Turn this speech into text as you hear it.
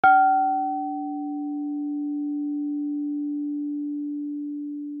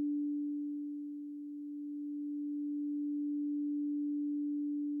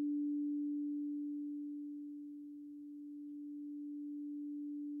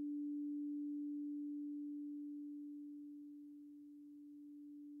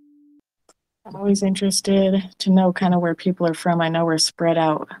I'm always interested to know kind of where people are from. I know we're spread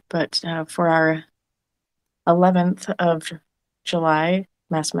out, but for our 11th of July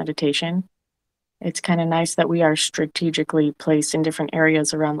mass meditation, it's kind of nice that we are strategically placed in different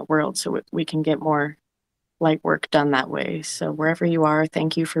areas around the world so we can get more light work done that way. So, wherever you are,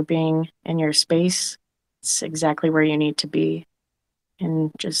 thank you for being in your space. It's exactly where you need to be.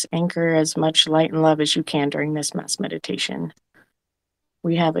 And just anchor as much light and love as you can during this mass meditation.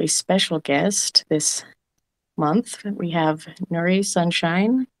 We have a special guest this month. We have Nuri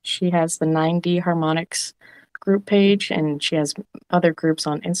Sunshine. She has the 9D Harmonics group page, and she has other groups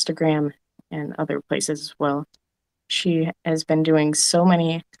on Instagram and other places as well. She has been doing so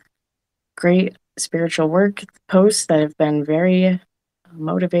many great spiritual work posts that have been very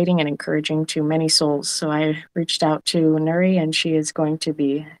motivating and encouraging to many souls. So I reached out to Nuri, and she is going to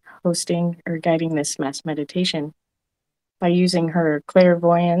be hosting or guiding this mass meditation. By using her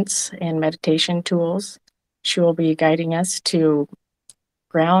clairvoyance and meditation tools, she will be guiding us to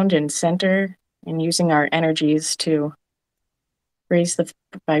ground and center and using our energies to raise the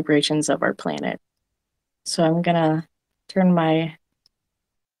vibrations of our planet. So I'm going to turn my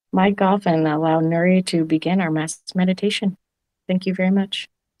mic off and allow Nuri to begin our mass meditation. Thank you very much.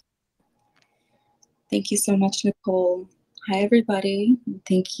 Thank you so much, Nicole. Hi, everybody.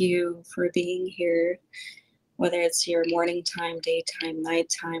 Thank you for being here. Whether it's your morning time, daytime,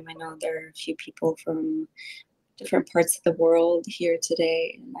 nighttime, I know there are a few people from different parts of the world here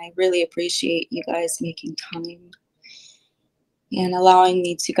today, and I really appreciate you guys making time and allowing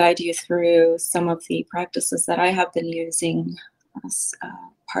me to guide you through some of the practices that I have been using as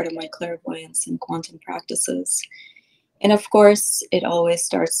part of my clairvoyance and quantum practices. And of course, it always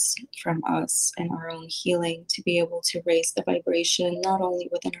starts from us and our own healing to be able to raise the vibration, not only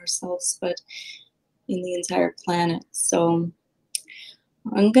within ourselves, but in the entire planet. So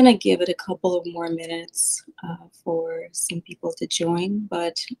I'm going to give it a couple of more minutes for some people to join.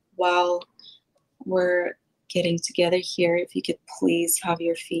 But while we're getting together here, if you could please have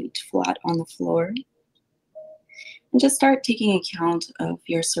your feet flat on the floor and just start taking account of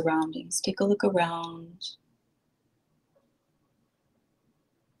your surroundings. Take a look around.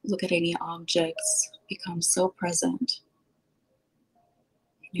 Look at any objects. Become so present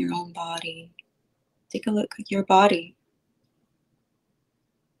in your own body. Take a look at your body.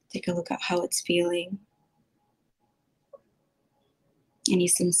 Take a look at how it's feeling. Any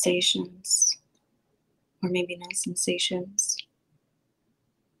sensations, or maybe no sensations.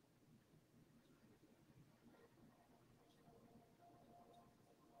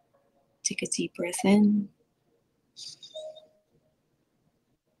 Take a deep breath in.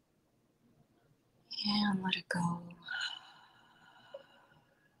 And let it go.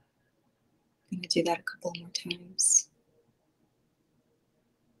 I'm going to do that a couple more times.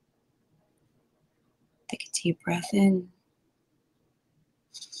 Take a deep breath in.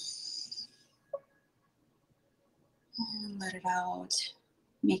 And let it out.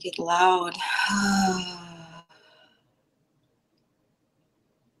 Make it loud.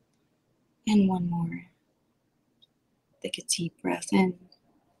 And one more. Take a deep breath in.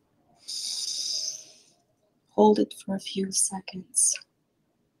 Hold it for a few seconds.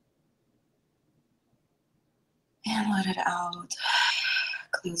 And let it out.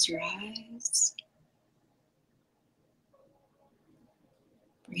 Close your eyes.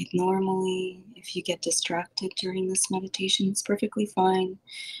 Breathe normally. If you get distracted during this meditation, it's perfectly fine.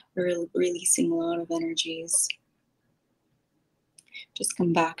 We're releasing a lot of energies. Just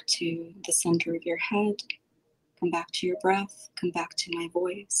come back to the center of your head. Come back to your breath. Come back to my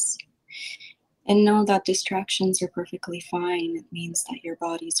voice. And know that distractions are perfectly fine. It means that your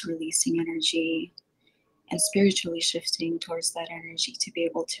body's releasing energy and spiritually shifting towards that energy to be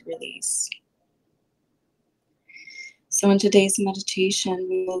able to release. So in today's meditation,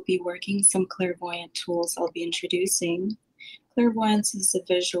 we will be working some clairvoyant tools I'll be introducing. Clairvoyance is a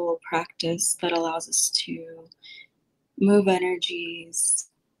visual practice that allows us to move energies,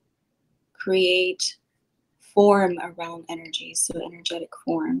 create form around energy, so energetic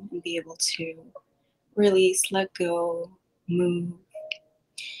form, and be able to release, let go, move.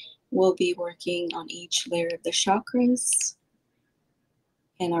 We'll be working on each layer of the chakras.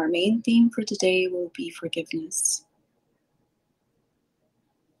 And our main theme for today will be forgiveness.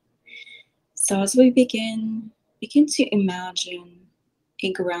 So as we begin to imagine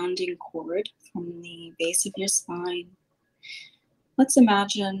a grounding cord from the base of your spine. Let's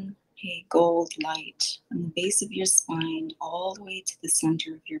imagine a gold light from the base of your spine all the way to the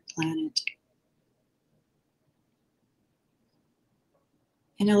center of your planet.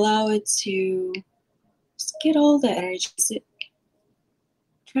 And allow it to just get all the energies it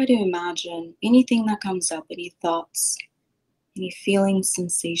Try to imagine anything that comes up, any thoughts, any feelings,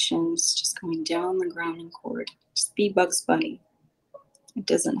 sensations, just going down the grounding cord. Just be Bugs Bunny. It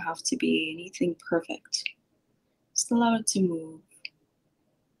doesn't have to be anything perfect. Just allow it to move.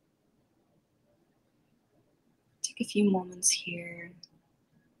 Take a few moments here.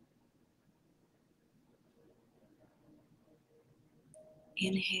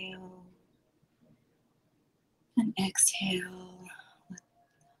 Inhale and exhale. Let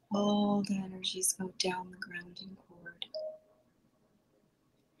all the energies go down the grounding cord.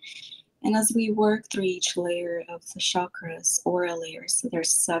 And as we work through each layer of the chakras, aura layers, so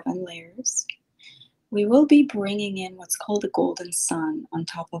there's 7 layers, we will be bringing in what's called the golden sun on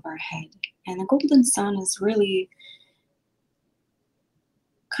top of our head. And the golden sun is really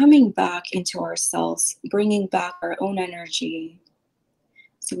coming back into ourselves, bringing back our own energy.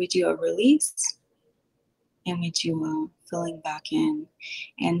 So we do a release and we do a filling back in.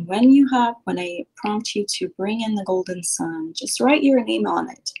 And when I prompt you to bring in the golden sun, just write your name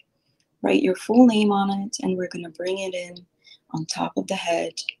on it. Write your full name on it, and we're going to bring it in on top of the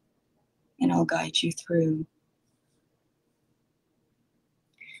head, and I'll guide you through.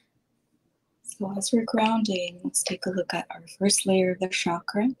 So as we're grounding, let's take a look at our first layer of the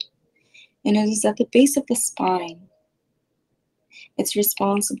chakra, and it is at the base of the spine. It's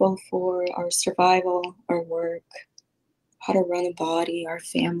responsible for our survival, our work, how to run a body, our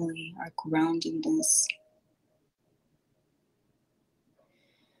family, our groundedness.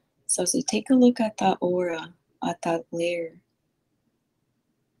 So as we take a look at that aura, at that layer,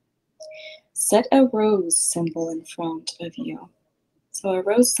 set a rose symbol in front of you. So a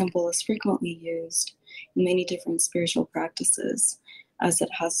rose symbol is frequently used in many different spiritual practices as it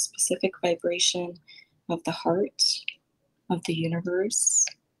has specific vibration of the heart, of the universe,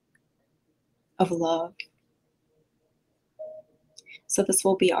 of love. So this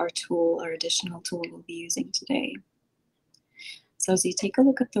will be our tool, our additional tool we'll be using today. So as you take a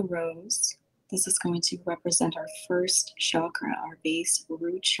look at the rose, this is going to represent our first chakra, our base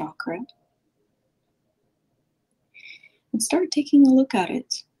root chakra. And start taking a look at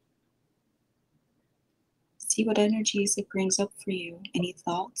it. See what energies it brings up for you. Any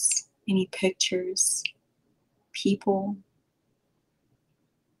thoughts, any pictures, people.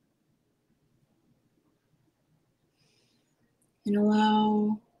 And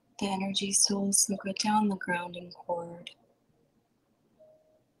allow the energies to also go down the grounding cord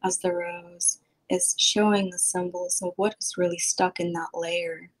as the rose is showing the symbols of what is really stuck in that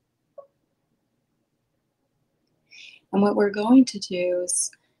layer. And what we're going to do is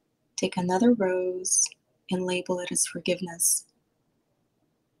take another rose and label it as forgiveness.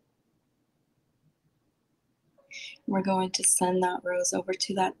 We're going to send that rose over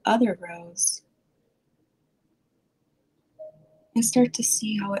to that other rose and start to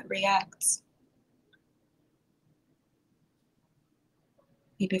see how it reacts.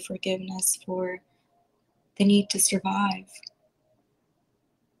 Maybe forgiveness for the need to survive.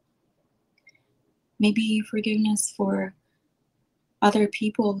 Maybe forgiveness for other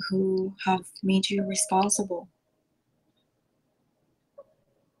people who have made you responsible.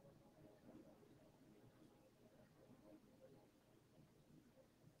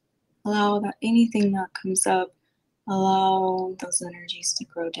 Allow that anything that comes up, allow those energies to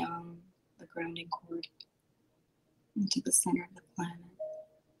grow down the grounding cord into the center of the planet.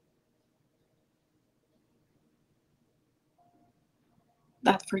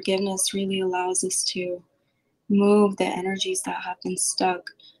 That forgiveness really allows us to move the energies that have been stuck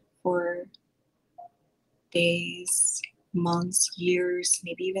for days, months, years,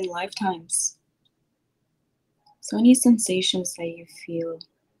 maybe even lifetimes. So any sensations that you feel,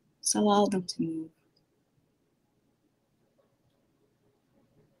 just allow them to move.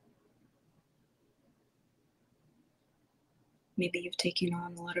 Maybe you've taken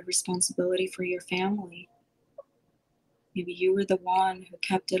on a lot of responsibility for your family. Maybe you were the one who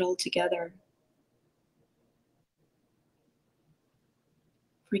kept it all together.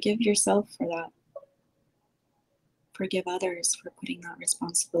 Forgive yourself for that. Forgive others for putting that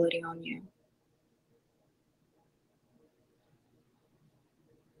responsibility on you.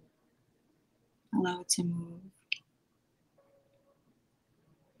 Allow it to move.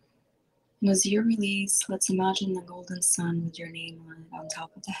 And as you release, let's imagine the golden sun with your name on it on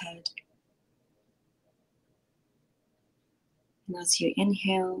top of the head. And as you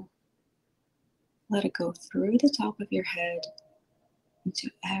inhale, let it go through the top of your head into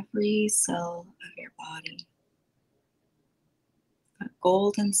every cell of your body. That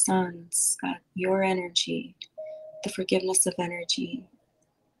golden sun's got your energy, the forgiveness of energy.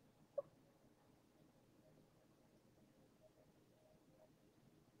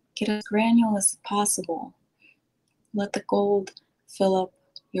 Get as granular as possible. Let the gold fill up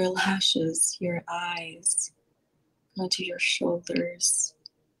your lashes, your eyes, onto your shoulders,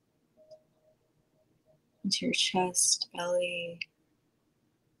 into your chest, belly,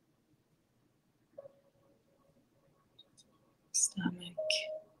 stomach,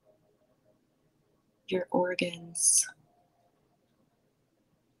 your organs,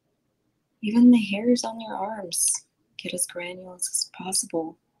 even the hairs on your arms. Get as granular as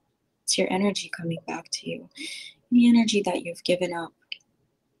possible. It's your energy coming back to you. The energy that you've given up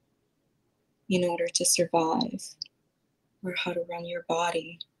in order to survive, or how to run your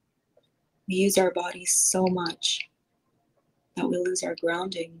body. We use our bodies so much that we lose our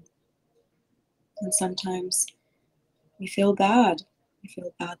grounding. And sometimes we feel bad. We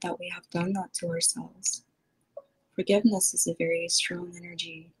feel bad that we have done that to ourselves. Forgiveness is a very strong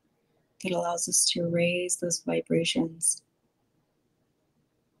energy that allows us to raise those vibrations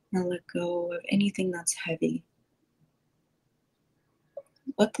and let go of anything that's heavy.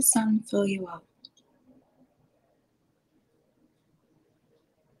 Let the sun fill you up.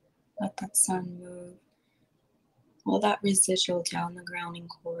 Let that sun move all that residual down the grounding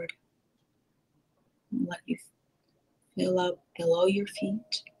cord and let you fill up below your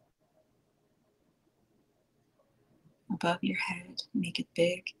feet, above your head. Make it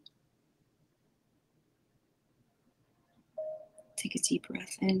big. Take a deep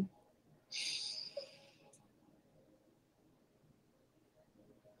breath in.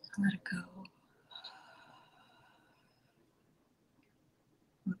 Let it go.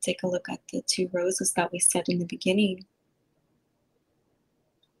 We'll take a look at the two roses that we said in the beginning.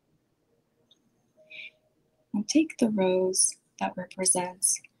 And take the rose that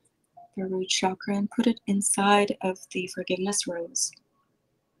represents the root chakra and put it inside of the forgiveness rose.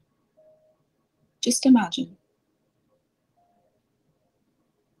 Just imagine.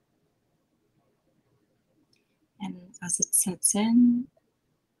 And as it sets in,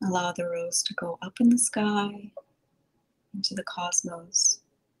 allow the rose to go up in the sky, into the cosmos.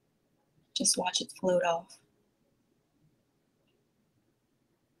 Just watch it float off.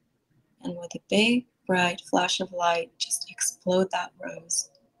 And with a big, bright flash of light, just explode that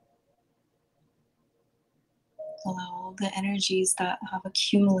rose. Allow all the energies that have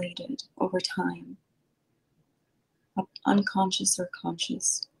accumulated over time, unconscious or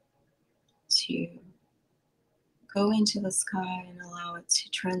conscious, to go into the sky and allow it to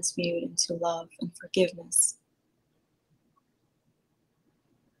transmute into love and forgiveness.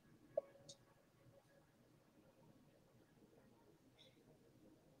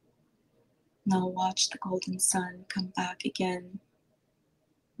 Now watch the golden sun come back again.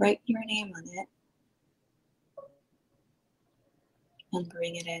 Write your name on it and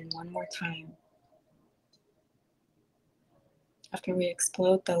bring it in one more time. After we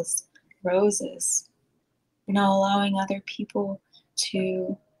explode those roses, we're now allowing other people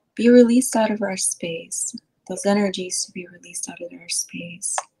to be released out of our space, those energies to be released out of our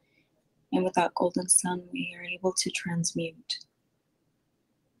space. And with that golden sun, we are able to transmute.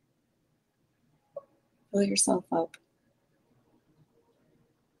 Fill yourself up.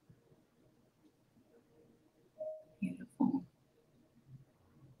 Beautiful.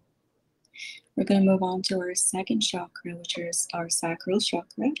 We're going to move on to our second chakra, which is our sacral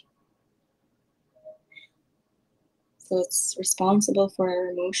chakra. So it's responsible for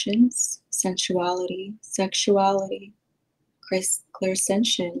our emotions, sensuality, sexuality,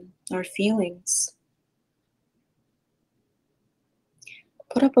 clairsentience, our feelings.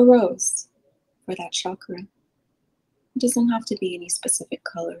 Put up a rose for that chakra. It doesn't have to be any specific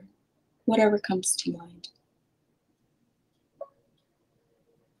color, whatever comes to mind.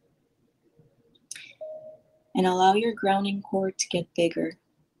 And allow your grounding cord to get bigger.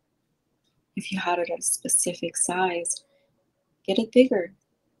 If you had it at a specific size, get it bigger.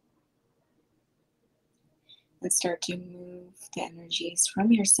 And start to move the energies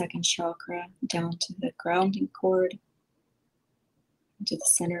from your second chakra down to the grounding cord, into the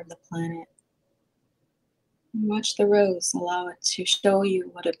center of the planet. And watch the rose, allow it to show you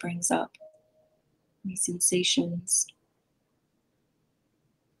what it brings up. Any sensations,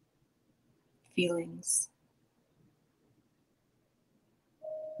 feelings.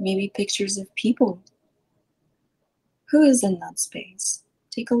 Maybe pictures of people. Who is in that space?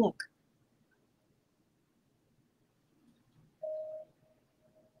 Take a look.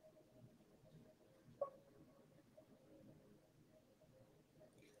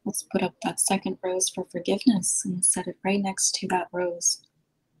 Let's put up that second rose for forgiveness and set it right next to that rose.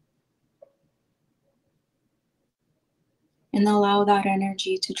 And allow that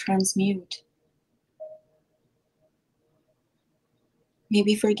energy to transmute.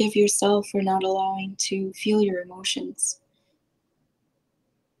 Maybe forgive yourself for not allowing to feel your emotions.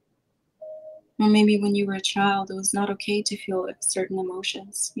 Or maybe when you were a child, it was not okay to feel certain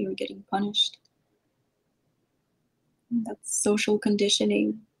emotions. You were getting punished. That's social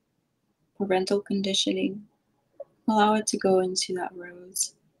conditioning, parental conditioning. Allow it to go into that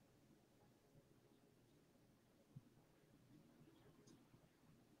rose.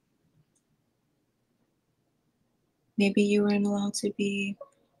 Maybe you weren't allowed to be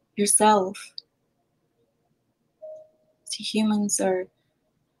yourself. See, humans are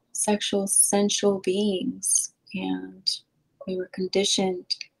sexual, sensual beings, and we were conditioned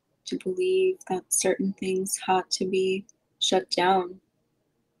to believe that certain things had to be shut down.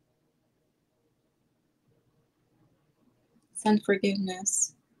 Send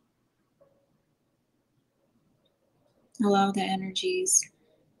forgiveness. Allow the energies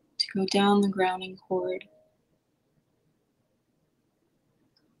to go down the grounding cord.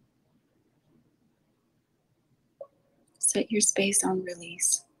 Set your space on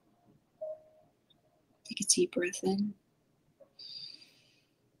release. Take a deep breath in.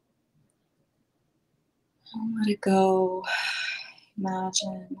 And let it go.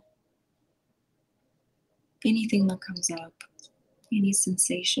 Imagine anything that comes up, any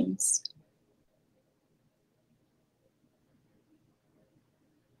sensations.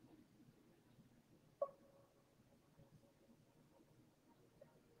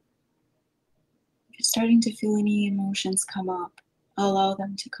 If you're starting to feel any emotions come up, allow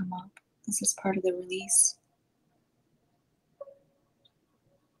them to come up. This is part of the release.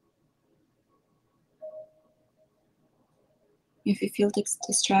 If you feel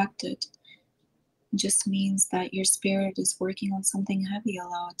distracted, it just means that your spirit is working on something heavy.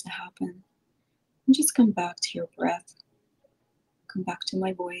 Allow it to happen. And just come back to your breath. Come back to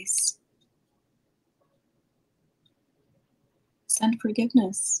my voice. Send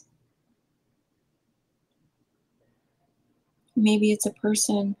forgiveness. Maybe it's a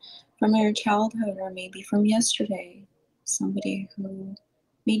person from your childhood or maybe from yesterday. Somebody who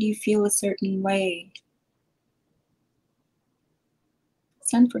made you feel a certain way.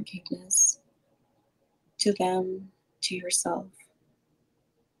 Send forgiveness to them, to yourself.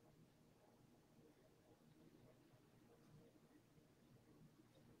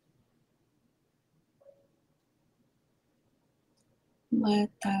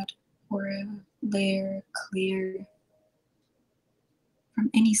 Let that aura layer clear from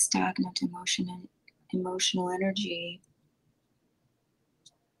any stagnant emotion and emotional energy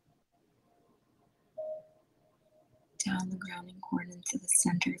down the grounding cord into the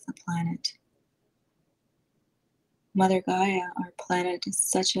center of the planet. Mother Gaia, our planet, is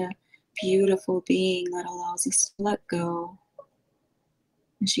such a beautiful being that allows us to let go.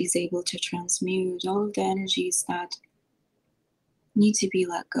 And she's able to transmute all of the energies that need to be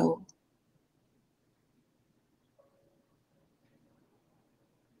let go.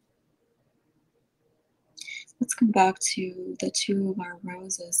 Let's come back to the two of our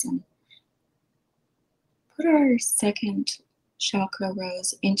roses and put our second chakra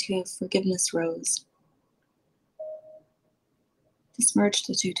rose into a forgiveness rose. Just merge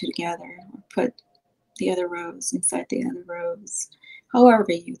the two together, or put the other rose inside the other rose,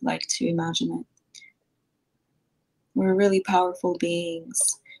 however you'd like to imagine it. We're really powerful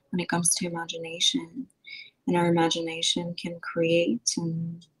beings when it comes to imagination, and our imagination can create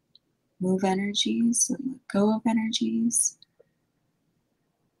and move energies and let go of energies.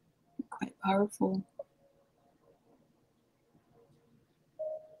 Quite powerful.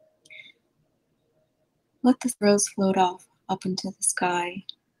 Let this rose float off up into the sky,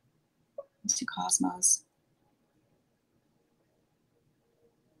 into cosmos.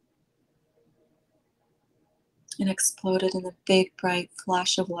 It exploded in a big, bright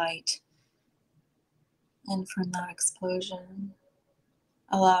flash of light. And from that explosion,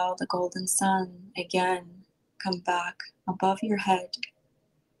 allow the golden sun again come back above your head.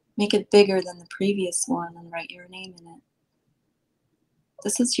 Make it bigger than the previous one and write your name in it.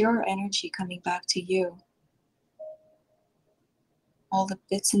 This is your energy coming back to you. All the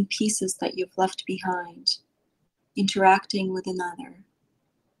bits and pieces that you've left behind, interacting with another.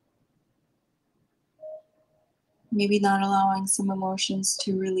 Maybe not allowing some emotions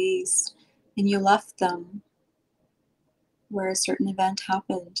to release, and you left them where a certain event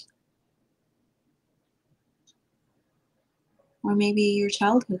happened. Or maybe your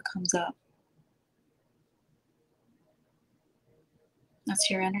childhood comes up. That's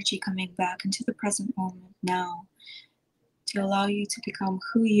your energy coming back into the present moment now to allow you to become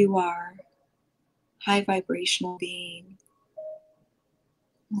who you are, high vibrational being.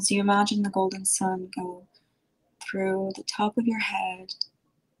 As you imagine the golden sun go through the top of your head.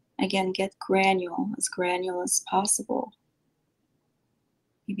 Again, get as granular as possible.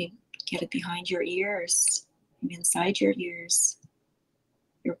 Maybe get it behind your ears, maybe inside your ears,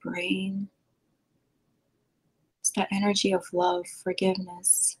 your brain. It's that energy of love,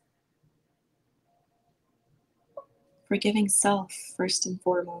 forgiveness, forgiving self first and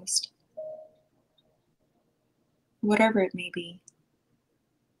foremost, whatever it may be.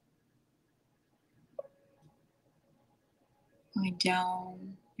 Going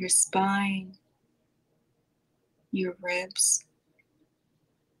down your spine, your ribs,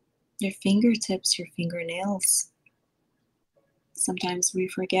 your fingertips, your fingernails. Sometimes we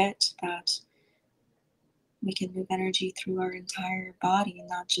forget that we can move energy through our entire body,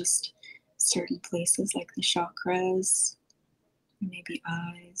 not just certain places like the chakras, maybe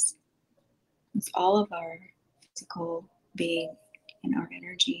eyes. It's all of our physical being and our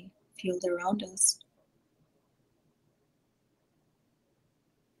energy field around us.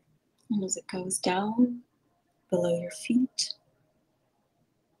 And as it goes down below your feet,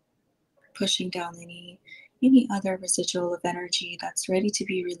 pushing down any other residual of energy that's ready to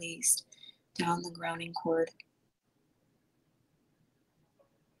be released down the grounding cord.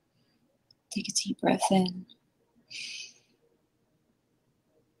 Take a deep breath in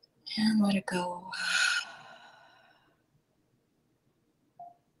and let it go.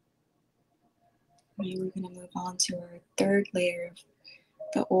 We're going to move on to our third layer of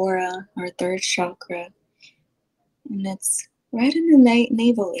the aura, our third chakra, and it's right in the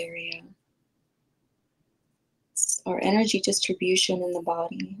navel area. It's our energy distribution in the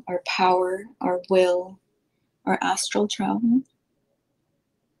body, our power, our will, our astral travel.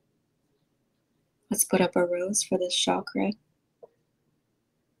 Let's put up a rose for this chakra.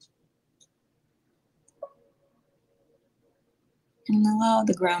 And allow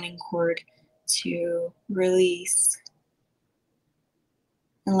the grounding cord to release.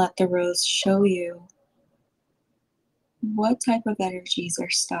 And let the rose show you what type of energies are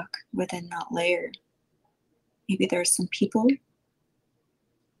stuck within that layer. Maybe there's some people.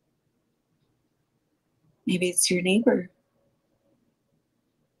 Maybe it's your neighbor.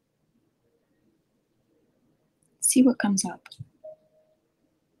 See what comes up.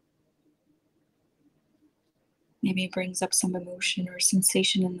 Maybe it brings up some emotion or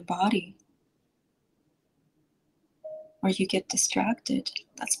sensation in the body. Or you get distracted.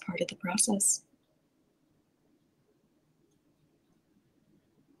 That's part of the process.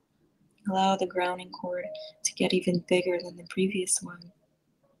 Allow the grounding cord to get even bigger than the previous one.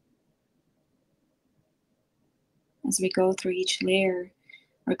 As we go through each layer,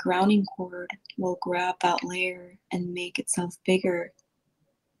 our grounding cord will grab that layer and make itself bigger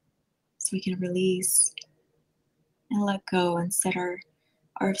so we can release and let go and set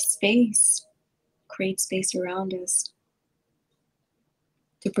our space, create space around us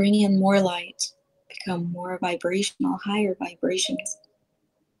to bring in more light, become more vibrational, higher vibrations.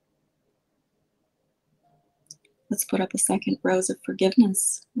 Let's put up a second rose of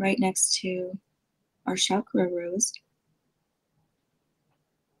forgiveness right next to our chakra rose.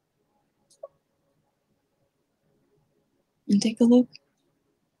 And take a look.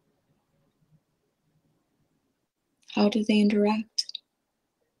 How do they interact?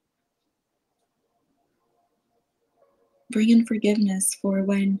 Bring in forgiveness for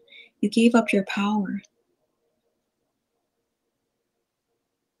when you gave up your power,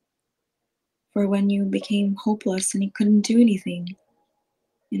 for when you became hopeless and you couldn't do anything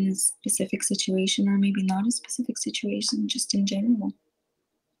in a specific situation, or maybe not a specific situation, just in general.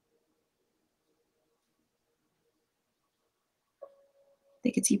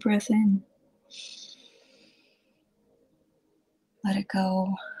 Take a deep breath in. Let it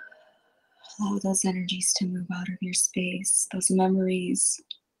go. Allow those energies to move out of your space, those memories.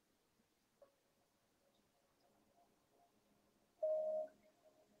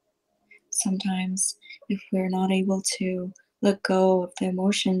 Sometimes, if we're not able to let go of the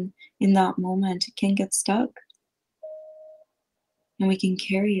emotion in that moment, it can get stuck. And we can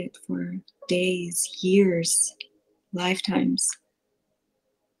carry it for days, years, lifetimes.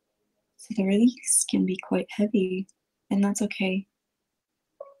 So the release can be quite heavy, and that's okay.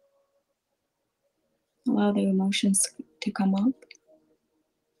 Allow the emotions to come up.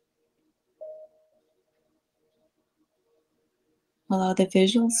 Allow the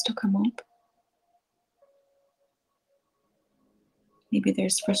visuals to come up. Maybe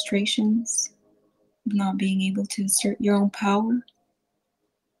there's frustrations of not being able to assert your own power.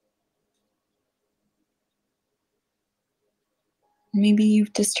 Maybe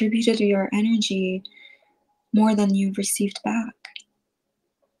you've distributed your energy more than you've received back.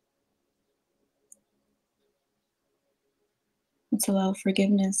 Let's allow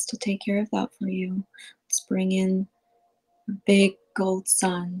forgiveness to take care of that for you. Let's bring in a big gold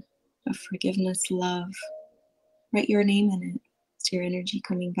sun of forgiveness, love. Write your name in it. It's your energy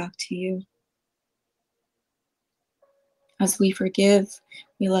coming back to you. As we forgive,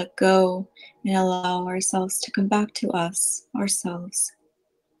 we let go and allow ourselves to come back to us, ourselves.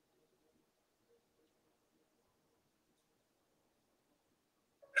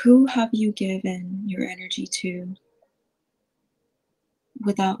 Who have you given your energy to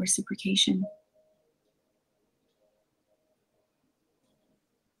without reciprocation?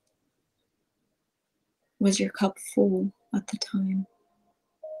 Was your cup full at the time?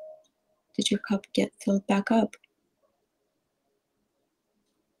 Did your cup get filled back up?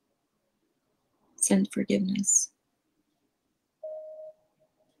 Send forgiveness.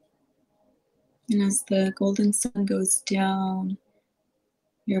 And as the golden sun goes down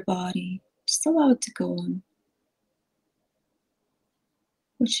your body, just allow it to go on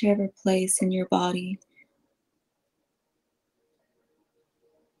whichever place in your body.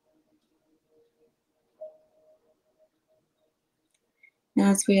 And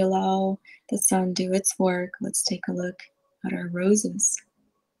as we allow the sun do its work, let's take a look at our roses.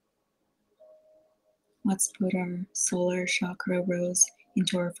 Let's put our solar chakra rose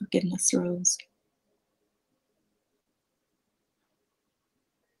into our forgiveness rose.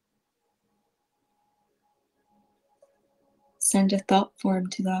 Send a thought form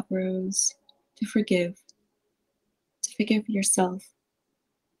to that rose to forgive yourself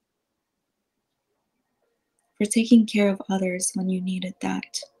for taking care of others when you needed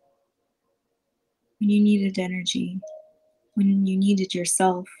that, when you needed energy, when you needed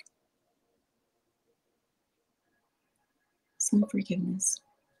yourself. Some forgiveness.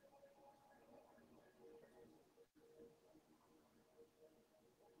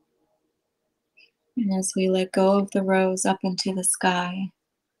 And as we let go of the rose up into the sky,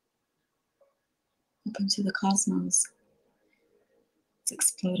 up into the cosmos, it's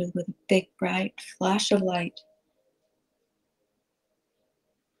exploded with a big, bright flash of light.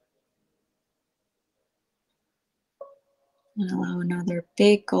 And allow another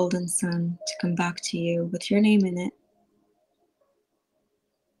big golden sun to come back to you with your name in it,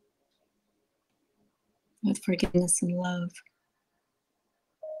 with forgiveness and love.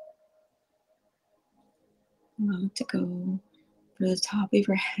 Allow it to go for the top of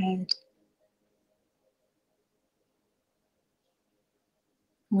your head.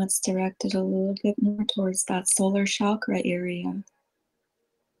 Let's direct it a little bit more towards that solar chakra area.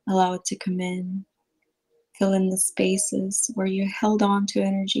 Allow it to come in, fill in the spaces where you held on to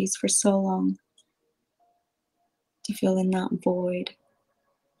energies for so long, to fill in that void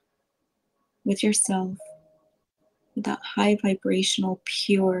with yourself, with that high vibrational,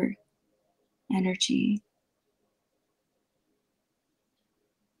 pure energy.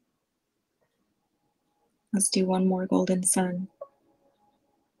 Let's do one more golden sun.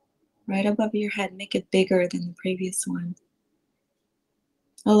 Right above your head, make it bigger than the previous one.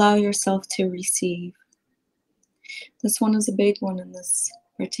 Allow yourself to receive. This one is a big one in this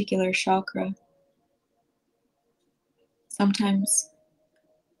particular chakra. Sometimes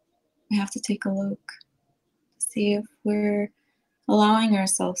we have to take a look to see if we're allowing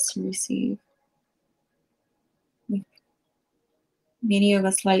ourselves to receive. Many of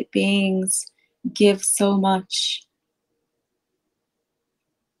us light beings give so much,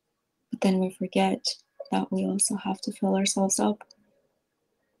 but then we forget that we also have to fill ourselves up.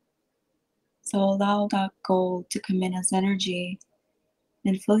 So allow that gold to come in as energy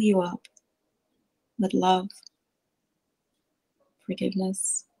and fill you up with love,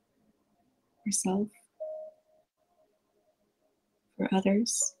 forgiveness, yourself, for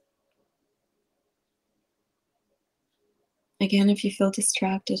others. Again, if you feel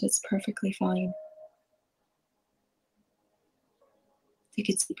distracted, it's perfectly fine. Take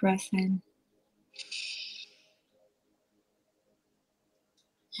a deep breath in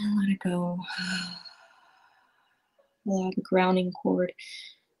and let it go. Allow the grounding cord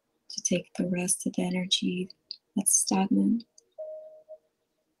to take the rest of the energy that's stagnant.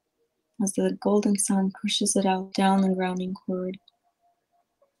 As the golden sun pushes it out down the grounding cord,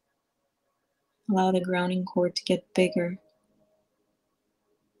 allow the grounding cord to get bigger.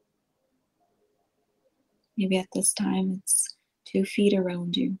 Maybe at this time it's 2 feet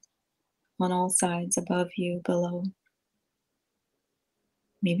around you, on all sides, above you, below.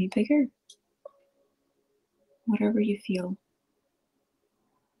 Maybe bigger, whatever you feel.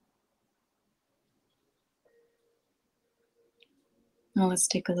 Now let's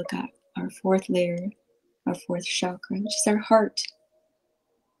take a look at our fourth layer, our fourth chakra, which is our heart.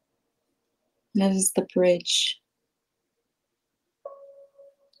 And that is the bridge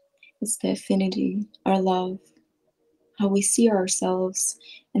It's the affinity, our love, how we see ourselves,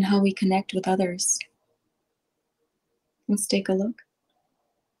 and how we connect with others. Let's take a look.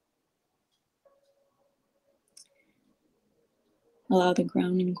 Allow the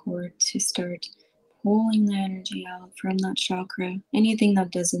grounding cord to start pulling the energy out from that chakra, anything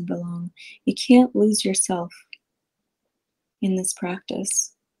that doesn't belong. You can't lose yourself in this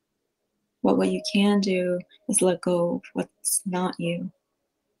practice. What you can do is let go of what's not you.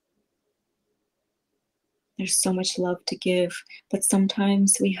 There's so much love to give, but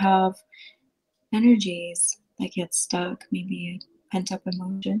sometimes we have energies that get stuck, maybe a pent up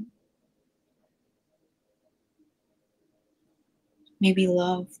emotion, maybe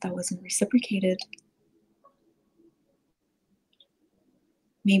love that wasn't reciprocated,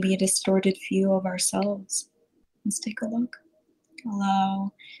 maybe a distorted view of ourselves. Let's take a look.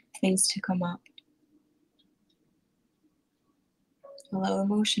 Allow things to come up, allow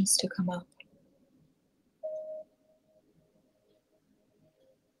emotions to come up.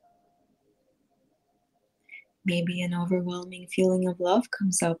 Maybe an overwhelming feeling of love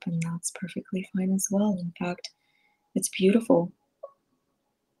comes up, and that's perfectly fine as well. In fact, it's beautiful.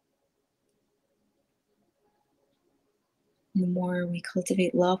 And the more we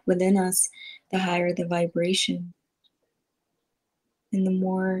cultivate love within us, the higher the vibration. And the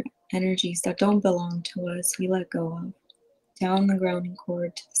more energies that don't belong to us, we let go of. Down the grounding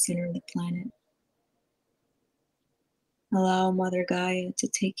cord to the center of the planet. Allow Mother Gaia to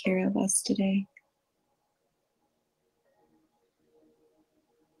take care of us today.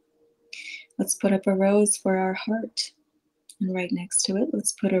 Let's put up a rose for our heart. And right next to it,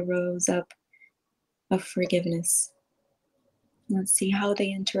 let's put a rose up of forgiveness. Let's see how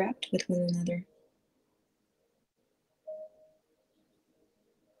they interact with one another.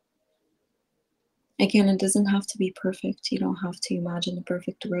 Again, it doesn't have to be perfect. You don't have to imagine the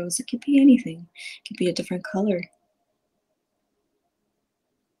perfect rose. It could be anything. It could be a different color.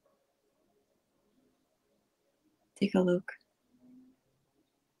 Take a look.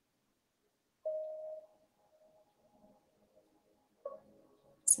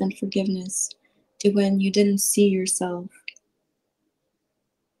 Send forgiveness to when you didn't see yourself,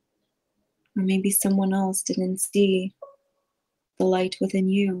 or maybe someone else didn't see the light within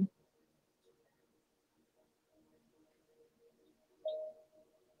you.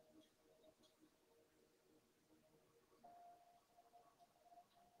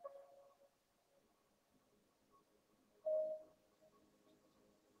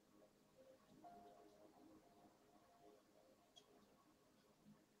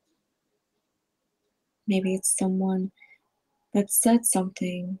 Maybe it's someone that said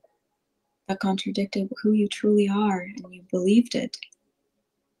something that contradicted who you truly are and you believed it.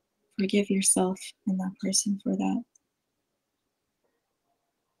 Forgive yourself and that person for that.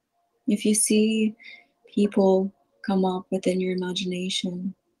 If you see people come up within your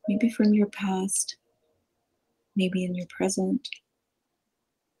imagination, maybe from your past, maybe in your present,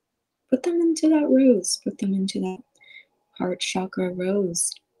 put them into that rose, put them into that heart chakra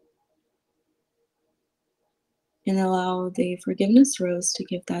rose, and allow the forgiveness rose to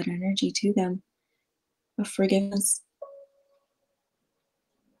give that energy to them of forgiveness.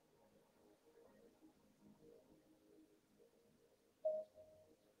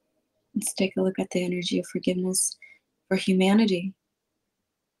 Let's take a look at the energy of forgiveness for humanity.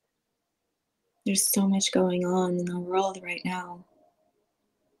 There's so much going on in the world right now.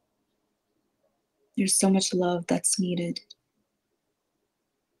 There's so much love that's needed.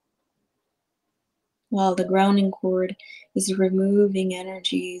 While the grounding cord is removing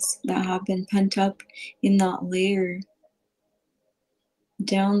energies that have been pent up in that layer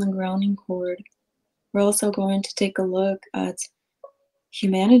down the grounding cord, we're also going to take a look at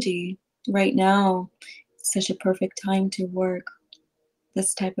humanity. Right now, it's such a perfect time to work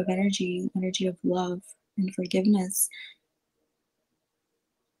this type of energy of love and forgiveness.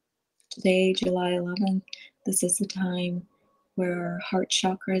 Today, July 11th, this is the time where our heart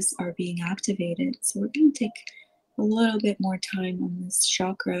chakras are being activated. So we're going to take a little bit more time on this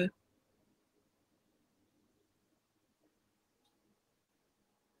chakra.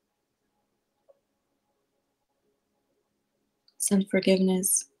 Send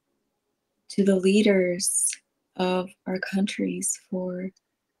forgiveness to the leaders of our countries for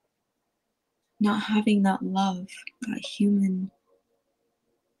not having that love, that human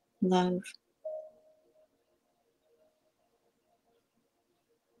love.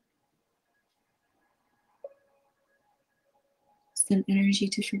 Send energy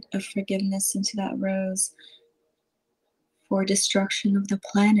of forgiveness into that rose for destruction of the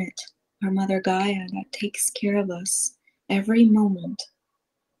planet, our Mother Gaia that takes care of us every moment.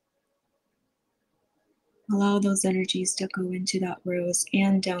 Allow those energies to go into that rose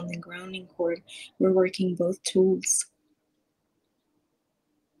and down the grounding cord. We're working both tools.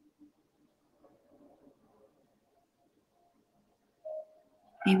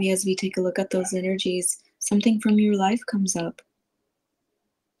 Maybe as we take a look at those energies, something from your life comes up.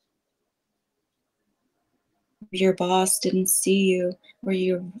 Your boss didn't see you, or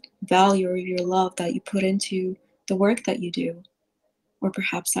your value or your love that you put into the work that you do, or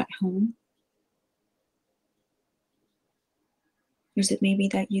perhaps at home. Or is it maybe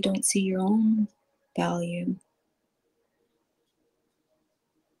that you don't see your own value?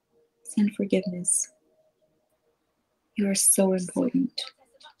 Send forgiveness. You are so important.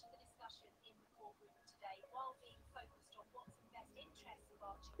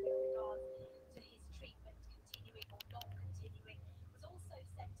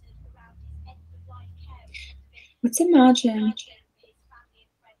 Let's imagine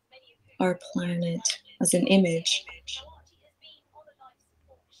our planet as an image.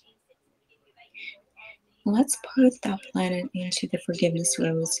 Let's put that planet into the forgiveness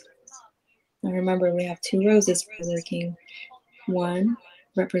rose. Now remember, we have two roses we're working. One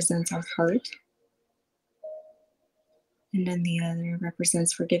represents our heart, and then the other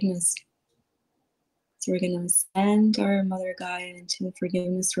represents forgiveness. So we're going to send our Mother Gaia into the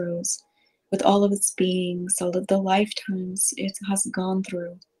forgiveness rose with all of its beings, all of the lifetimes it has gone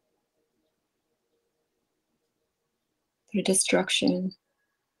through destruction,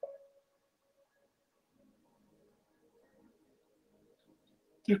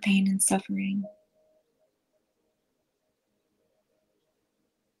 through pain and suffering.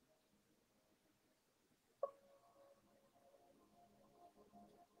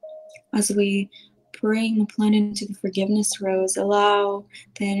 As we bring the planet into the forgiveness rose, allow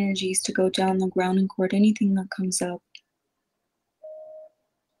the energies to go down the grounding cord, anything that comes up.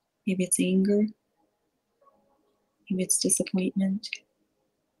 Maybe it's anger, maybe it's disappointment.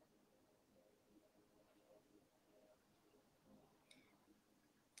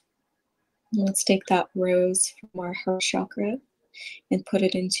 And let's take that rose from our heart chakra and put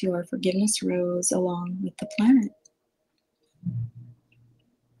it into our forgiveness rose along with the planet.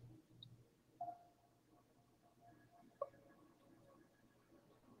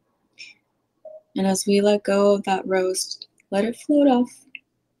 And as we let go of that rose, let it float off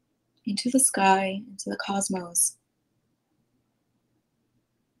into the sky, into the cosmos.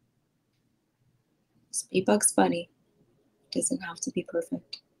 Just be Bugs Bunny. It doesn't have to be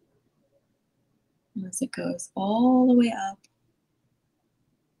perfect. And as it goes all the way up,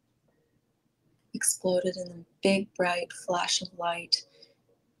 exploded in a big, bright flash of light.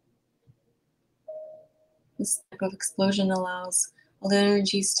 This type of explosion allows all the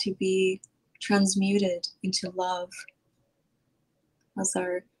energies to be transmuted into love as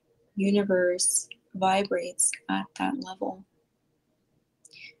our universe vibrates at that level.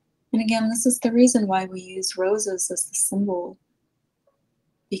 And again, this is the reason why we use roses as the symbol,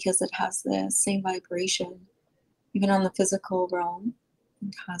 because it has the same vibration, even on the physical realm.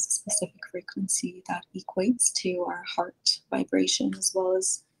 It has a specific frequency that equates to our heart vibration as well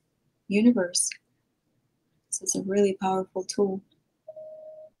as universe. So it's a really powerful tool.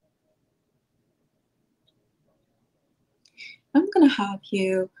 I'm going to have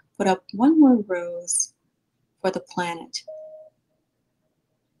you put up one more rose for the planet.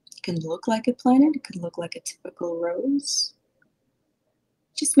 It can look like a planet, it can look like a typical rose.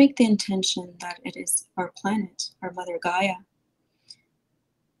 Just make the intention that it is our planet, our Mother Gaia.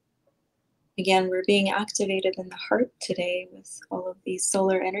 Again, we're being activated in the heart today with all of these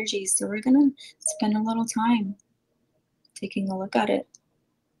solar energies, so we're going to spend a little time taking a look at it.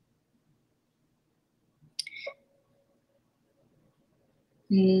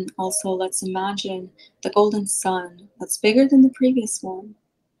 And also, let's imagine the golden sun that's bigger than the previous one,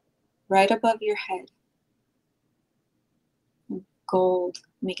 right above your head. Gold,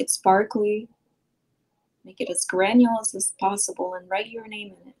 make it sparkly, make it as granulous as possible, and write your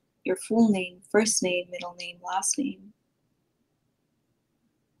name in it. Your full name, first name, middle name, last name.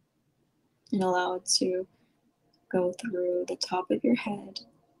 And allow it to go through the top of your head.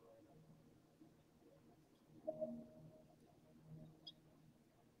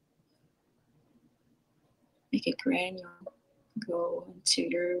 Make it granular. Go into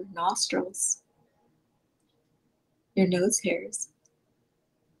your nostrils, your nose hairs,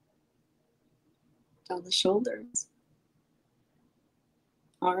 down the shoulders,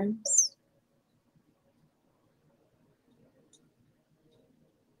 arms,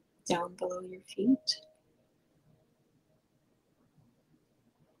 down below your feet.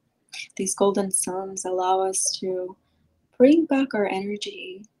 These golden suns allow us to bring back our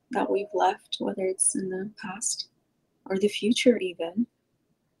energy that we've left, whether it's in the past or the future even,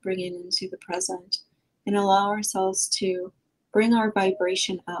 bring it into the present and allow ourselves to bring our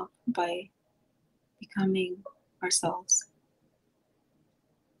vibration up by becoming ourselves.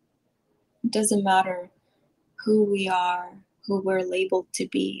 It doesn't matter who we are, who we're labeled to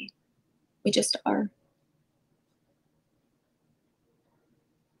be, we just are.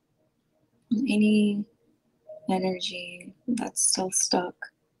 And any energy that's still stuck,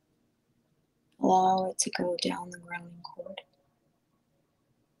 allow it to go down the grounding cord.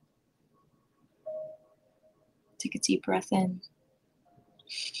 Take a deep breath in.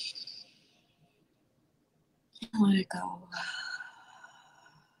 Let it go.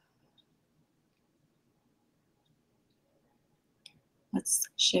 Let's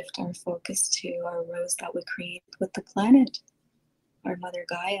shift our focus to our rose that we create with the planet, our Mother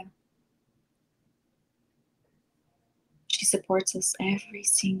Gaia. She supports us every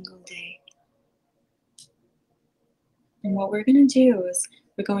single day. And what we're going to do is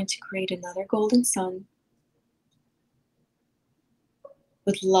we're going to create another golden sun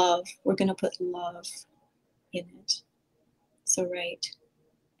with love. We're going to put love in it. So write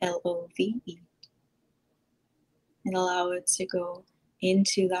Love and allow it to go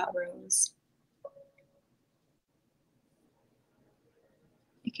into that rose.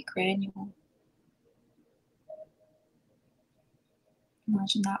 Make it granule.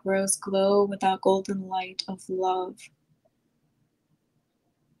 Imagine that rose glow with that golden light of love,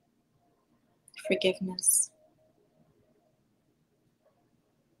 forgiveness.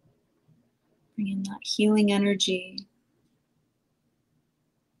 Bring in that healing energy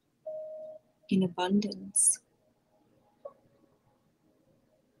in abundance.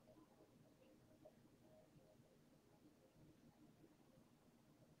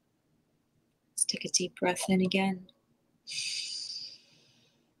 Let's take a deep breath in again.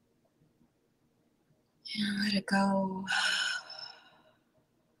 And let it go.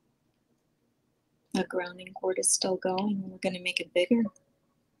 That grounding cord is still going. We're going to make it bigger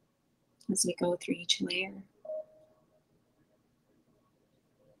as we go through each layer.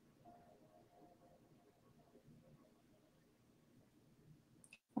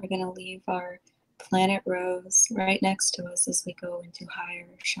 We're going to leave our planet rose right next to us as we go into higher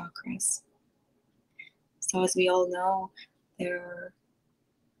chakras. So as we all know, there's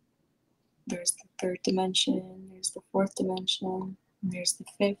the third dimension, there's the fourth dimension, and there's the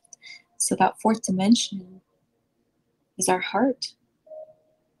fifth. So that fourth dimension is our heart.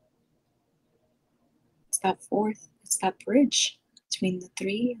 It's that fourth, it's that bridge between the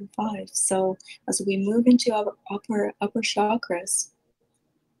 3 and 5. So as we move into our upper chakras,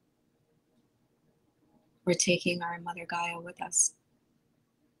 we're taking our Mother Gaia with us.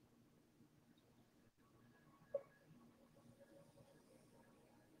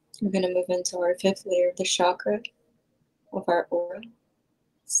 We're going to move into our fifth layer of the chakra of our aura.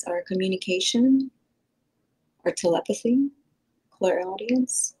 It's our communication, our telepathy,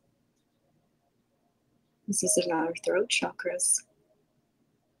 clairaudience. This is in our throat chakras.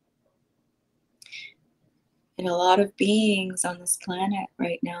 And a lot of beings on this planet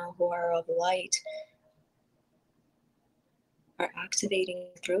right now who are of light are activating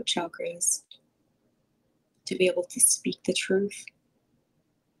throat chakras to be able to speak the truth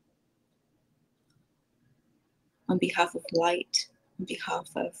on behalf of light, on behalf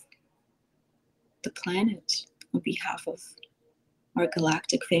of the planet, on behalf of our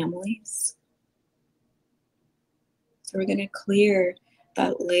galactic families. So we're going to clear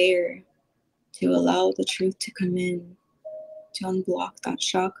that layer to allow the truth to come in, to unblock that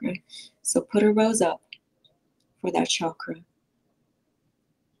chakra. So put a rose up for that chakra.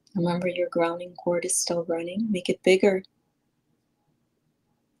 Remember, your grounding cord is still running. Make it bigger.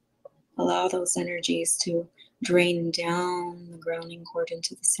 Allow those energies to drain down the grounding cord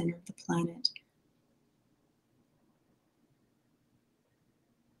into the center of the planet.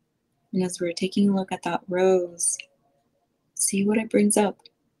 And as we're taking a look at that rose, see what it brings up.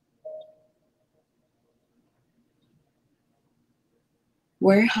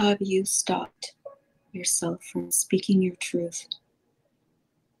 Where have you stopped yourself from speaking your truth?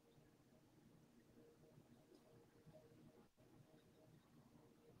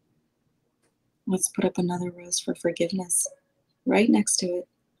 Let's put up another rose for forgiveness right next to it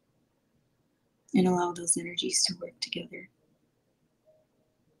and allow those energies to work together.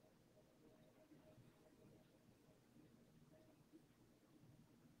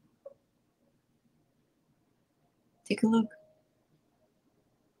 Take a look.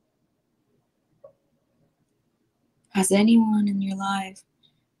 Has anyone in your life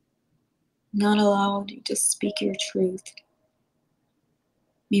not allowed you to speak your truth?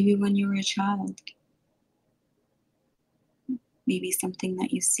 Maybe when you were a child, maybe something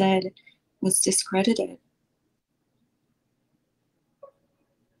that you said was discredited.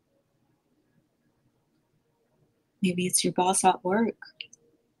 Maybe it's your boss at work,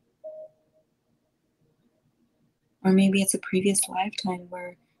 or maybe it's a previous lifetime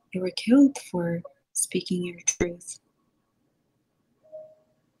where you were killed for speaking your truth.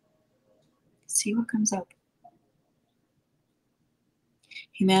 See what comes up.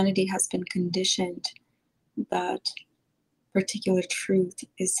 Humanity has been conditioned that particular truth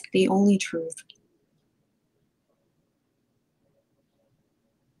is the only truth.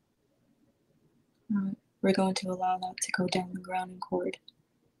 We're going to allow that to go down the grounding cord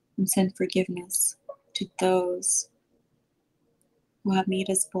and send forgiveness to those who have made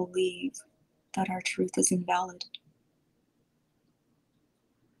us believe that our truth is invalid.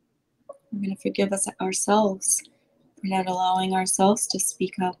 We're going to forgive ourselves for not allowing ourselves to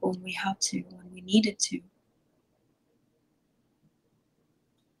speak up when we had to, when we needed to.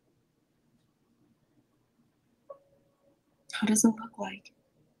 How does it look like?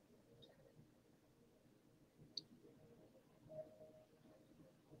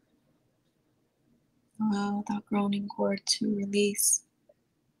 Allow that grounding cord to release.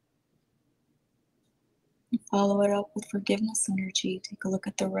 And follow it up with forgiveness energy. Take a look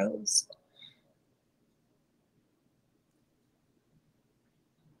at the rose.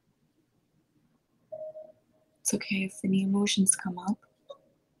 It's okay if any emotions come up. It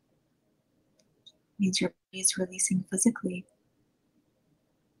means your body is releasing physically.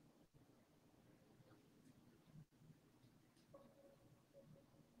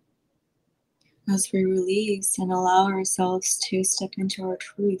 As we release and allow ourselves to step into our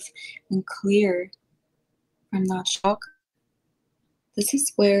truth and clear from that shock, this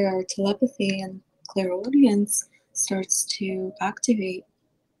is where our telepathy and clairaudience starts to activate.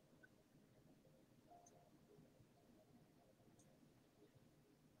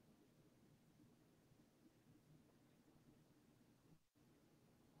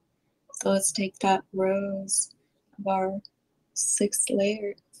 So let's take that rose of our sixth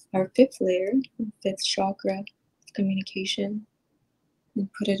layer, our fifth layer, fifth chakra of communication, and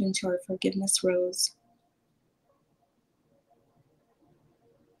put it into our forgiveness rose.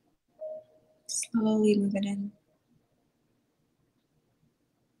 Slowly move it in.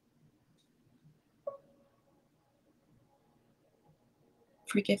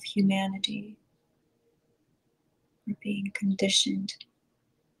 Forgive humanity for being conditioned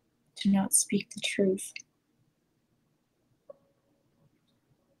to not speak the truth.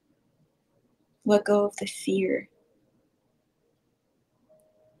 Let go of the fear.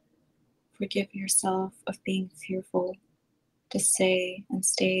 Forgive yourself of being fearful to say and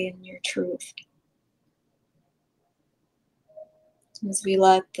stay in your truth. As we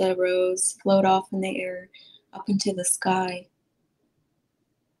let the rose float off in the air up into the sky,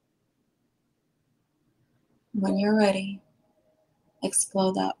 when you're ready,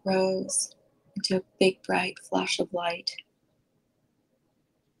 explode that rose into a big bright flash of light.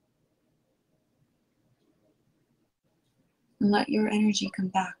 And let your energy come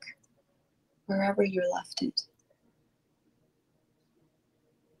back wherever you left it.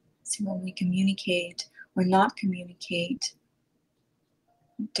 So when we communicate or not communicate,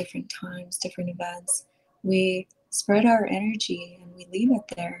 different times, different events, we spread our energy and we leave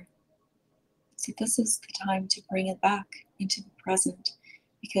it there. So this is the time to bring it back into the present,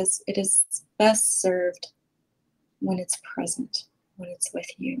 because it is best served when it's present, when it's with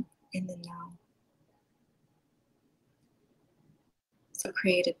you in the now. So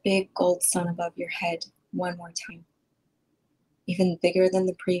create a big gold sun above your head one more time, even bigger than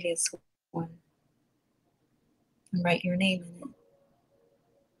the previous one, and write your name in it.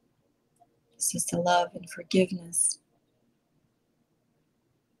 This is the love and forgiveness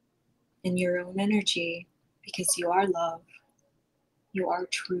in your own energy, because you are love, you are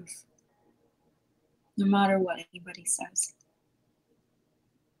truth, no matter what anybody says.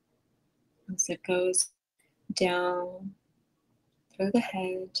 As it goes down through the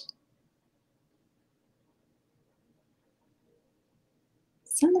head,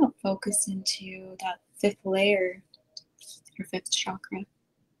 send that focus into that fifth layer, your fifth chakra.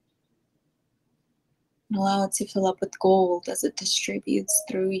 And allow it to fill up with gold as it distributes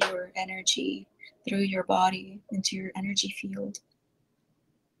through your energy, through your body, into your energy field.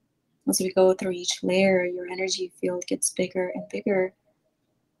 As we go through each layer, your energy field gets bigger and bigger.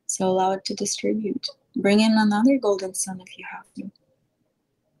 So allow it to distribute. Bring in another golden sun if you have to.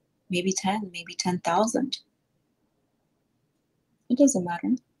 Maybe 10, maybe 10,000. It doesn't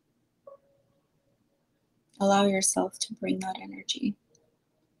matter. Allow yourself to bring that energy.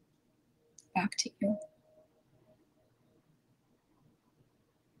 back to you.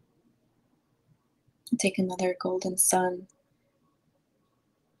 Take another golden sun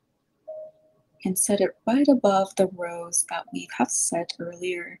and set it right above the rose that we have set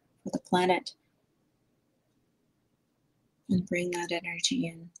earlier for the planet. And bring that energy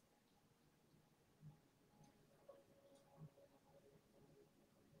in.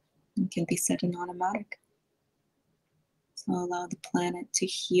 It can be set in automatic. So allow the planet to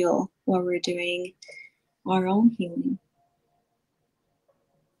heal while we're doing our own healing.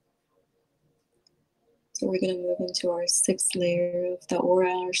 So we're going to move into our sixth layer of the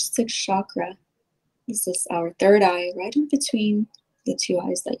aura, our sixth chakra. This is our third eye, right in between the two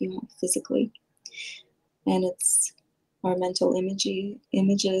eyes that you have physically. And it's our mental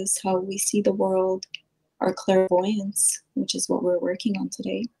images, how we see the world, our clairvoyance, which is what we're working on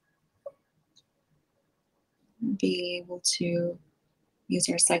today. Being able to use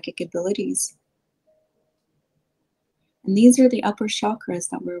our psychic abilities. And these are the upper chakras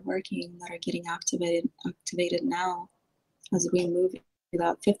that we're working, that are getting activated now as we move into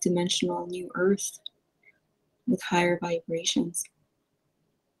that fifth dimensional new earth with higher vibrations.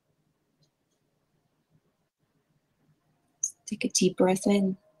 Take a deep breath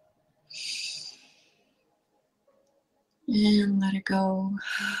in and let it go.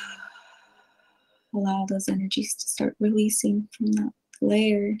 Allow those energies to start releasing from that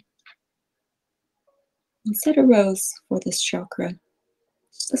layer. And set a rose for this chakra.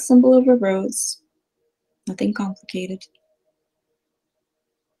 Just a symbol of a rose, nothing complicated.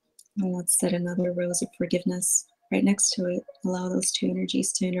 And let's set another rose of forgiveness right next to it. Allow those two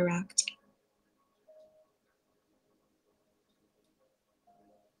energies to interact.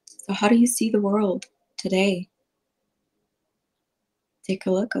 So, how do you see the world today? Take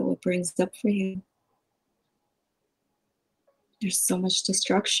a look at what brings up for you. There's so much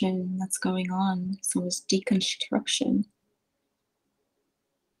destruction that's going on, so much deconstruction.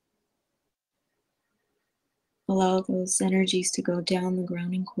 Allow those energies to go down the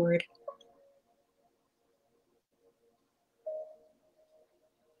grounding cord.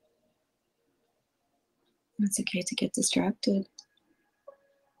 It's okay to get distracted.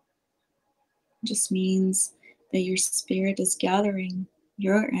 It just means that your spirit is gathering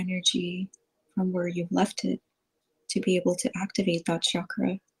your energy from where you've left it to be able to activate that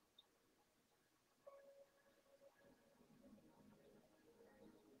chakra.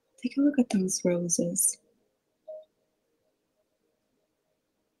 Take a look at those roses.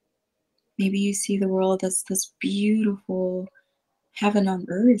 Maybe you see the world as this beautiful heaven on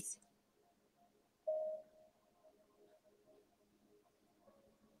earth.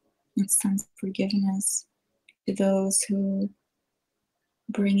 Extend forgiveness to those who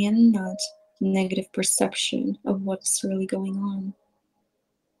bring in that negative perception of what's really going on.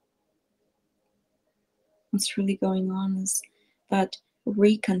 What's really going on is that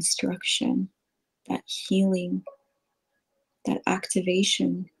reconstruction, that healing, that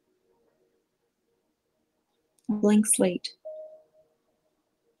activation, a blank slate.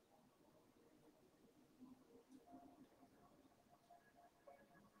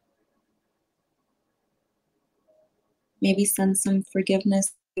 Maybe send some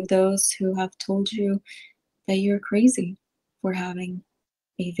forgiveness to those who have told you that you're crazy for having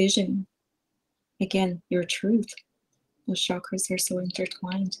a vision. Again, your truth. Those chakras are so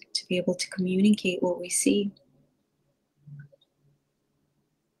intertwined to be able to communicate what we see.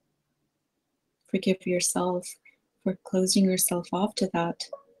 Forgive yourself for closing yourself off to that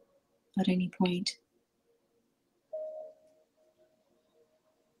at any point.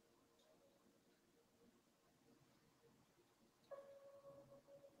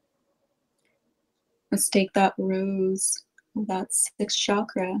 Let's take that rose, that sixth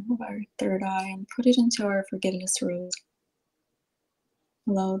chakra of our third eye, and put it into our forgiveness rose.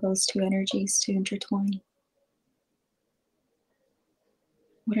 Allow those two energies to intertwine,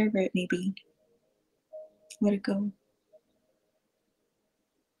 whatever it may be. Let it go.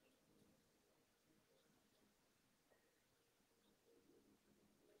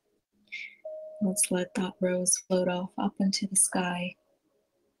 Let's let that rose float off up into the sky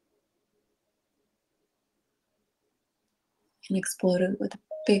and explode it with a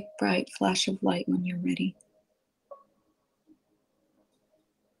big bright flash of light when you're ready.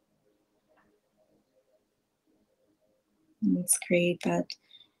 And let's create that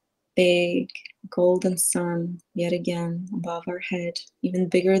big golden sun yet again above our head, even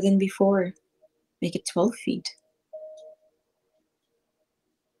bigger than before. Make it 12 feet.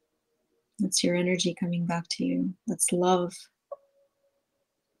 That's your energy coming back to you. That's love,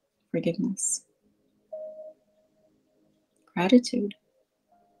 forgiveness, gratitude.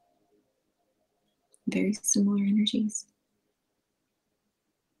 Very similar energies.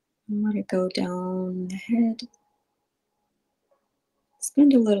 And let it go down the head.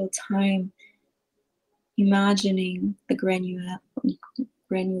 Spend a little time imagining the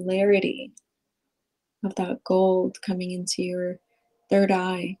granularity of that gold coming into your third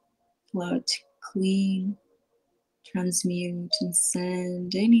eye. Allow it to clean, transmute, and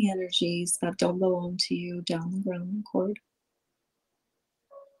send any energies that don't belong to you down the grounding cord.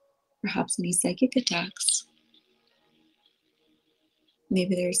 Perhaps any psychic attacks.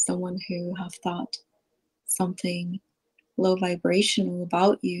 Maybe there's someone who have thought something low vibrational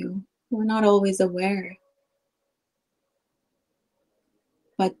about you. We're not always aware,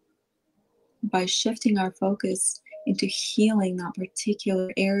 but by shifting our focus into healing that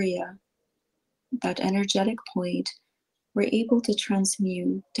particular area, that energetic point, we're able to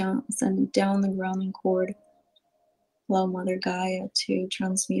transmute down, send down the grounding cord, allow Mother Gaia to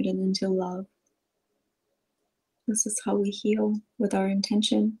transmute it into love. This is how we heal with our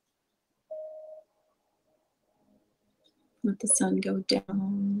intention. Let the sun go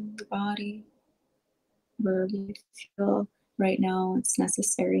down the body, wherever you feel right now it's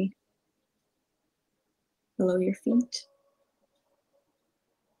necessary. Below your feet.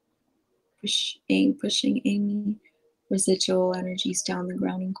 Pushing any residual energies down the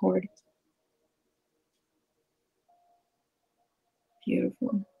grounding cord.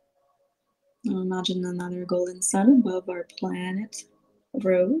 Beautiful. Now imagine another golden sun above our planet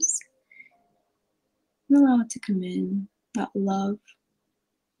Rose. And allow it to come in, that love,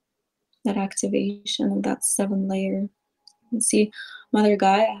 that activation of that 7 layer. You see, Mother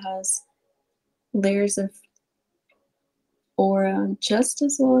Gaia has layers of aura just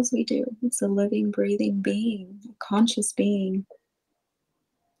as well as we do. It's a living, breathing being, a conscious being.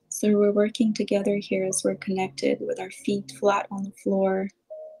 So we're working together here as we're connected with our feet flat on the floor.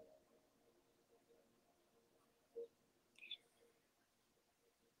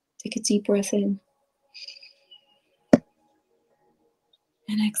 Take a deep breath in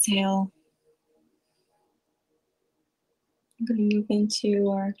and exhale. I'm going to move into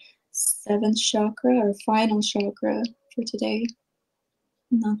our 7th chakra, our final chakra for today.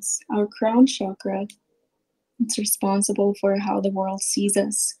 And that's our crown chakra. It's responsible for how the world sees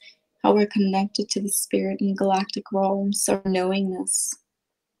us, how we're connected to the spirit and galactic realms, our knowingness.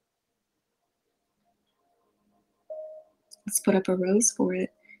 Let's put up a rose for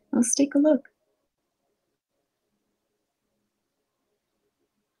it. Let's take a look.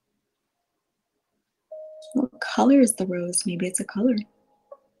 What color is the rose? Maybe it's a color. It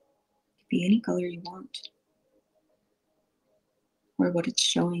could be any color you want, or what it's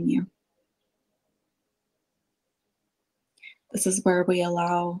showing you. This is where we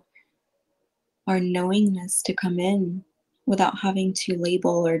allow our knowingness to come in without having to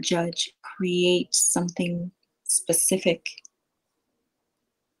label or judge, create something specific.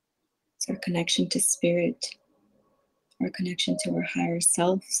 It's our connection to spirit, our connection to our higher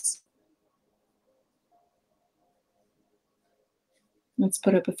selves. Let's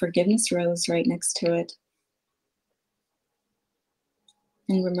put up a forgiveness rose right next to it.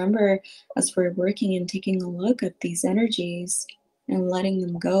 And remember, as we're working and taking a look at these energies and letting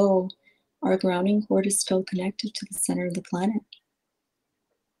them go, our grounding cord is still connected to the center of the planet.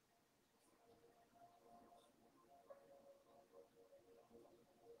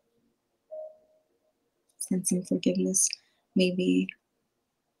 Send some forgiveness, maybe,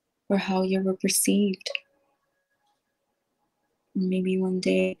 for how you were perceived. Maybe one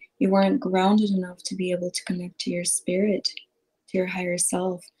day you weren't grounded enough to be able to connect to your spirit, to your higher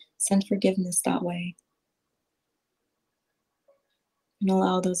self. Send forgiveness that way. And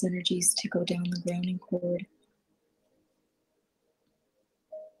allow those energies to go down the grounding cord.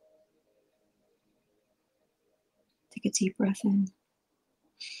 Take a deep breath in.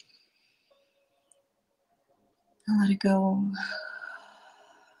 And let it go.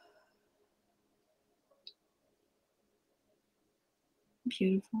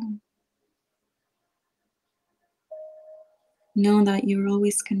 Beautiful. Know that you're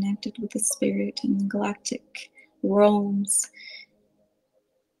always connected with the spirit and the galactic realms.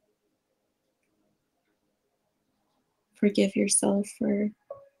 Forgive yourself for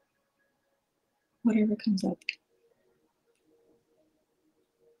whatever comes up.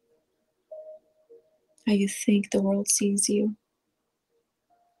 How you think the world sees you.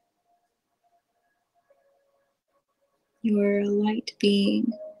 You are a light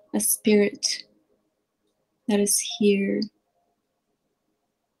being, a spirit that is here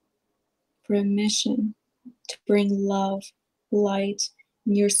for a mission to bring love, light,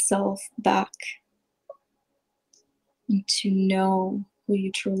 and yourself back, and to know who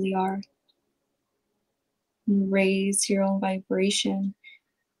you truly are. and raise your own vibration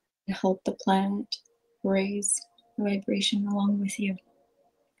and help the planet raise the vibration along with you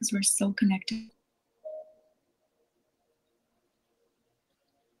because we're so connected.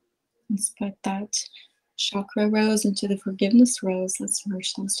 Let's put that chakra rose into the forgiveness rose. Let's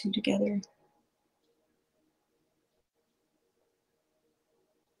merge those two together.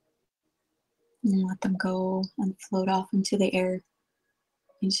 And let them go and float off into the air,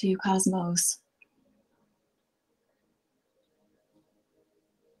 into cosmos,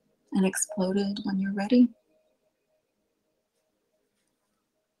 and exploded when you're ready.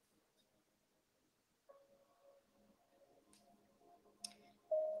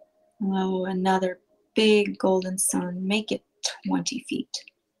 Oh, another big golden sun. Make it 20 feet.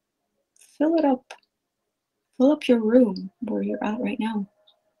 Fill it up. Fill up your room where you're at right now.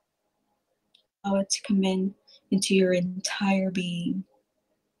 Allow it to come in into your entire being.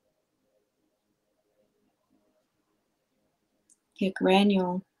 Get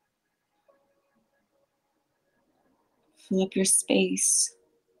granule. Fill up your space.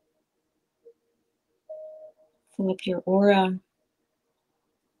 Fill up your aura.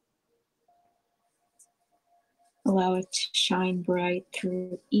 Allow it to shine bright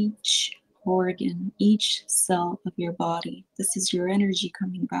through each organ, each cell of your body. This is your energy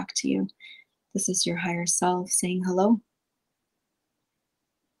coming back to you. This is your higher self saying hello.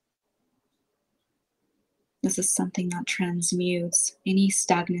 This is something that transmutes any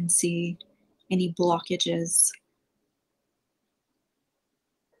stagnancy, any blockages,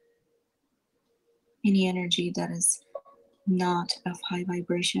 any energy that is not of high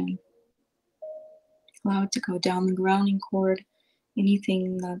vibration. Allow it to go down the grounding cord,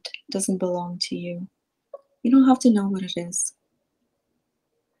 anything that doesn't belong to you. You don't have to know what it is.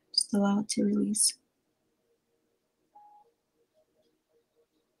 Just allow it to release.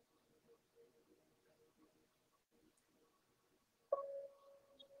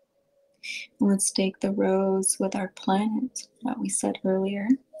 Let's take the rose with our planet that we said earlier.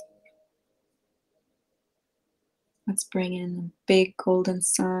 Let's bring in a big golden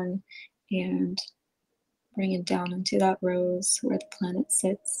sun and bring it down into that rose where the planet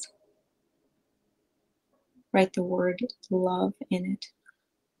sits. Write the word love in it.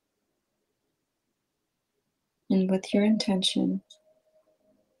 And with your intention,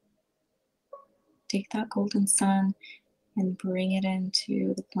 take that golden sun and bring it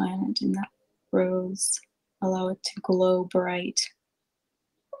into the planet in that rose. Allow it to glow bright.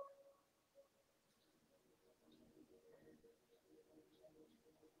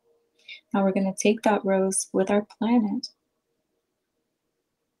 Now we're going to take that rose with our planet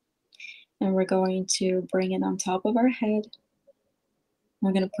and we're going to bring it on top of our head.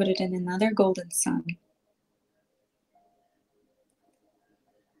 We're going to put it in another golden sun.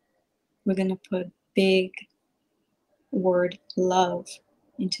 We're going to put big word love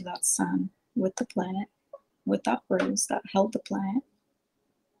into that sun with the planet, with that rose that held the planet.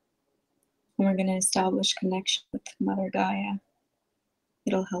 And we're going to establish connection with Mother Gaia.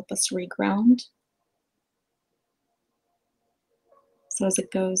 It'll help us reground. So as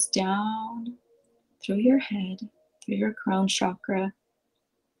it goes down through your head, through your crown chakra,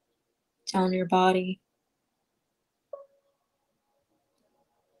 down your body,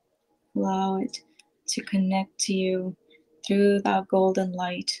 allow it to connect to you through that golden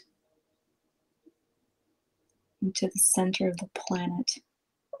light into the center of the planet.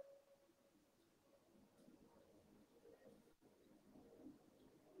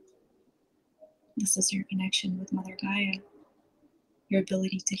 This is your connection with Mother Gaia, your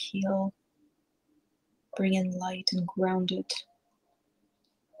ability to heal, bring in light and ground it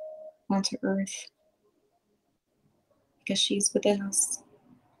onto earth because she's within us.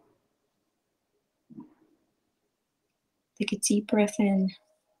 Take a deep breath in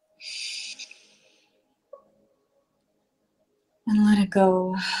and let it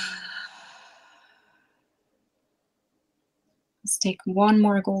go. Let's take one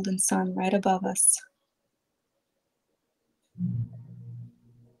more golden sun right above us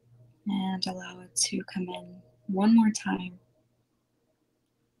and allow it to come in one more time,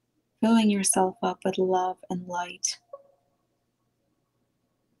 filling yourself up with love and light,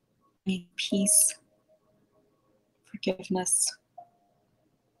 peace, forgiveness,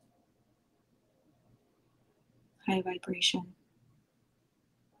 high vibration.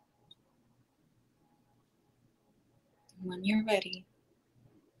 And when you're ready,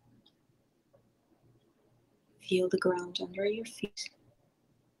 feel the ground under your feet.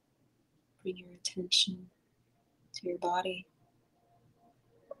 Bring your attention to your body.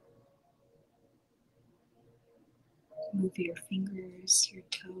 Move your fingers, your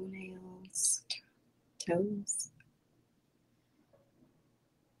toenails, toes.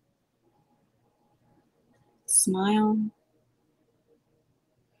 Smile.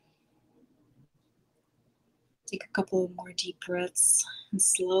 Take a couple more deep breaths and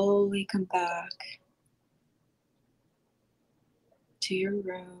slowly come back to your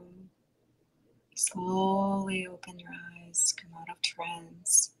room. Slowly open your eyes, come out of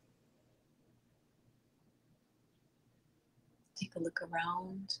trance. Take a look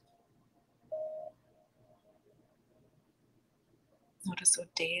around. Notice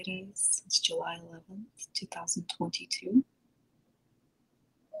what day it is. It's July 11th, 2022.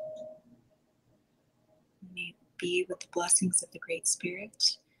 May it be with the blessings of the Great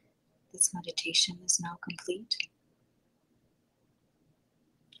Spirit. This meditation is now complete.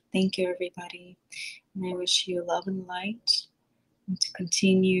 Thank you, everybody. And I wish you love and light, and to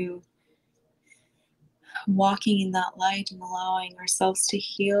continue walking in that light and allowing ourselves to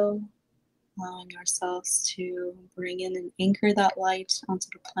heal, allowing ourselves to bring in and anchor that light onto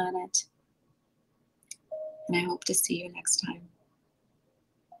the planet. And I hope to see you next time.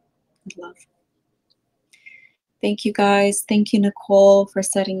 With love. Thank you, guys. Thank you, Nicole, for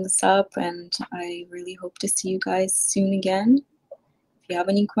setting this up. And I really hope to see you guys soon again. If you have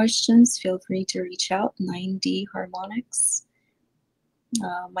any questions, feel free to reach out. 9D Harmonics.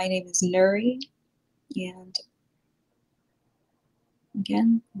 My name is Nuri. And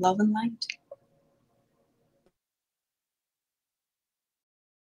again, love and light.